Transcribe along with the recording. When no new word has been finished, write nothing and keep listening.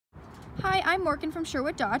Hi, I'm Morgan from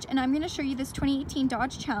Sherwood Dodge, and I'm going to show you this 2018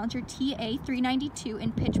 Dodge Challenger TA392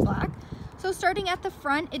 in pitch black. So starting at the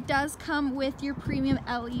front, it does come with your premium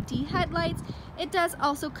LED headlights. It does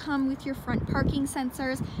also come with your front parking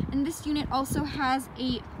sensors, and this unit also has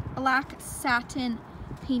a black satin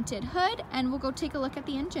painted hood, and we'll go take a look at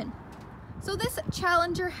the engine. So this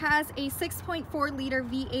Challenger has a 6.4 liter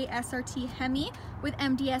V8 SRT Hemi with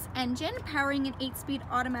MDS engine powering an 8-speed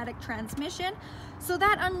automatic transmission. So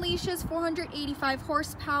that unleashes 485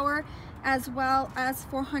 horsepower as well as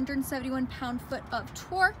 471 pound-foot of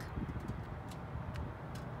torque.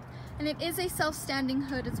 And it is a self-standing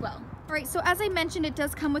hood as well. All right, so as I mentioned, it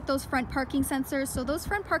does come with those front parking sensors. So those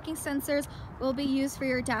front parking sensors will be used for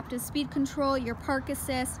your adaptive speed control, your park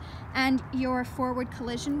assist, and your forward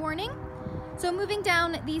collision warning. So moving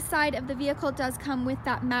down the side of the vehicle, it does come with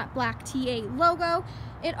that matte black TA logo.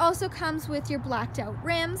 It also comes with your blacked out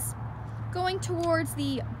rims. Going towards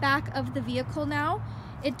the back of the vehicle now,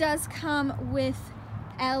 it does come with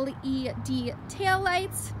LED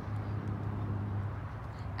taillights,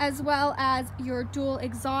 as well as your dual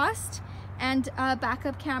exhaust and a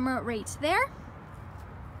backup camera right there.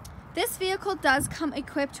 This vehicle does come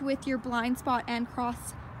equipped with your blind spot and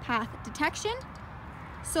cross path detection.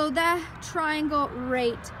 So the triangle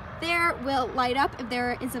right there will light up if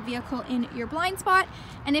there is a vehicle in your blind spot.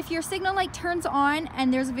 And if your signal light turns on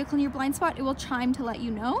and there's a vehicle in your blind spot, it will chime to let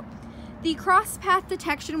you know. The cross path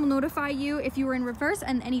detection will notify you if you were in reverse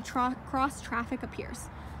and any cross traffic appears.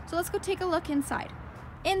 So let's go take a look inside.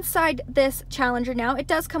 Inside this Challenger now, it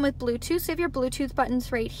does come with Bluetooth, so you have your Bluetooth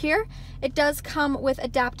buttons right here. It does come with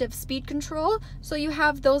adaptive speed control, so you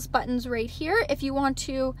have those buttons right here. If you want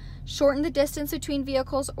to shorten the distance between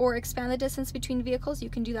vehicles or expand the distance between vehicles,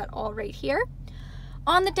 you can do that all right here.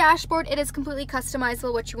 On the dashboard, it is completely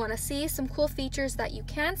customizable what you want to see. Some cool features that you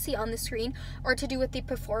can see on the screen are to do with the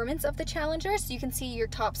performance of the Challenger. So you can see your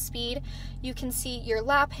top speed, you can see your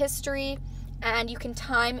lap history, and you can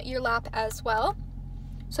time your lap as well.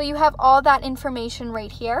 So you have all that information right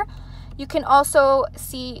here. You can also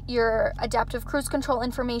see your adaptive cruise control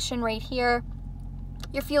information right here,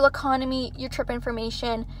 your fuel economy, your trip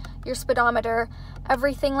information, your speedometer,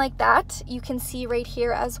 everything like that you can see right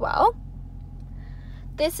here as well.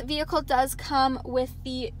 This vehicle does come with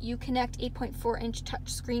the Uconnect 8.4-inch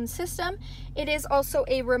touchscreen system. It is also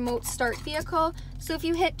a remote start vehicle, so if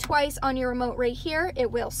you hit twice on your remote right here, it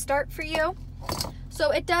will start for you. So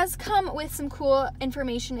it does come with some cool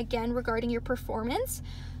information again regarding your performance.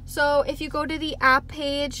 So if you go to the app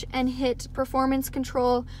page and hit performance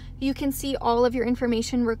control, you can see all of your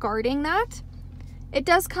information regarding that. It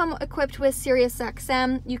does come equipped with Sirius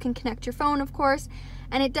XM. You can connect your phone, of course,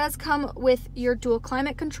 and it does come with your dual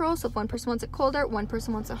climate control. So if one person wants it colder, one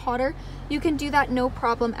person wants it hotter, you can do that no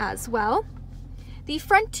problem as well. The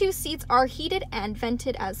front two seats are heated and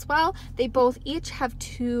vented as well. They both each have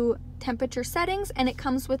 2 temperature settings, and it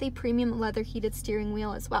comes with a premium leather heated steering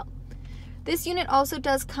wheel as well. This unit also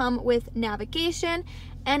does come with navigation,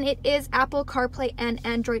 and it is Apple CarPlay and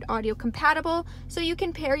Android Auto compatible, so you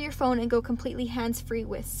can pair your phone and go completely hands-free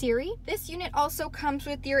with Siri. This unit also comes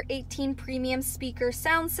with your 18 premium speaker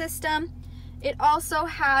sound system. It also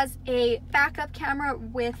has a backup camera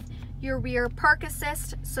with your rear park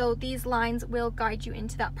assist, so these lines will guide you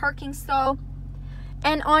into that parking stall.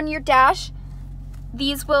 And on your dash,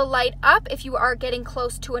 these will light up if you are getting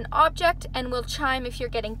close to an object and will chime if you're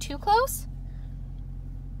getting too close.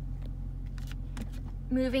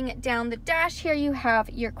 Moving down the dash here, you have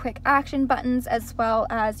your quick action buttons as well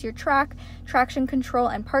as your traction control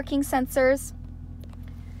and parking sensors.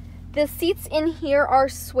 The seats in here are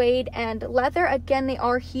suede and leather. Again, they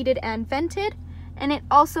are heated and vented. And it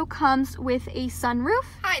also comes with a sunroof.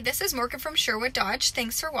 Hi, this is Morgan from Sherwood Dodge.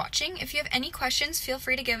 Thanks for watching. If you have any questions, feel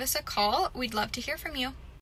free to give us a call. We'd love to hear from you.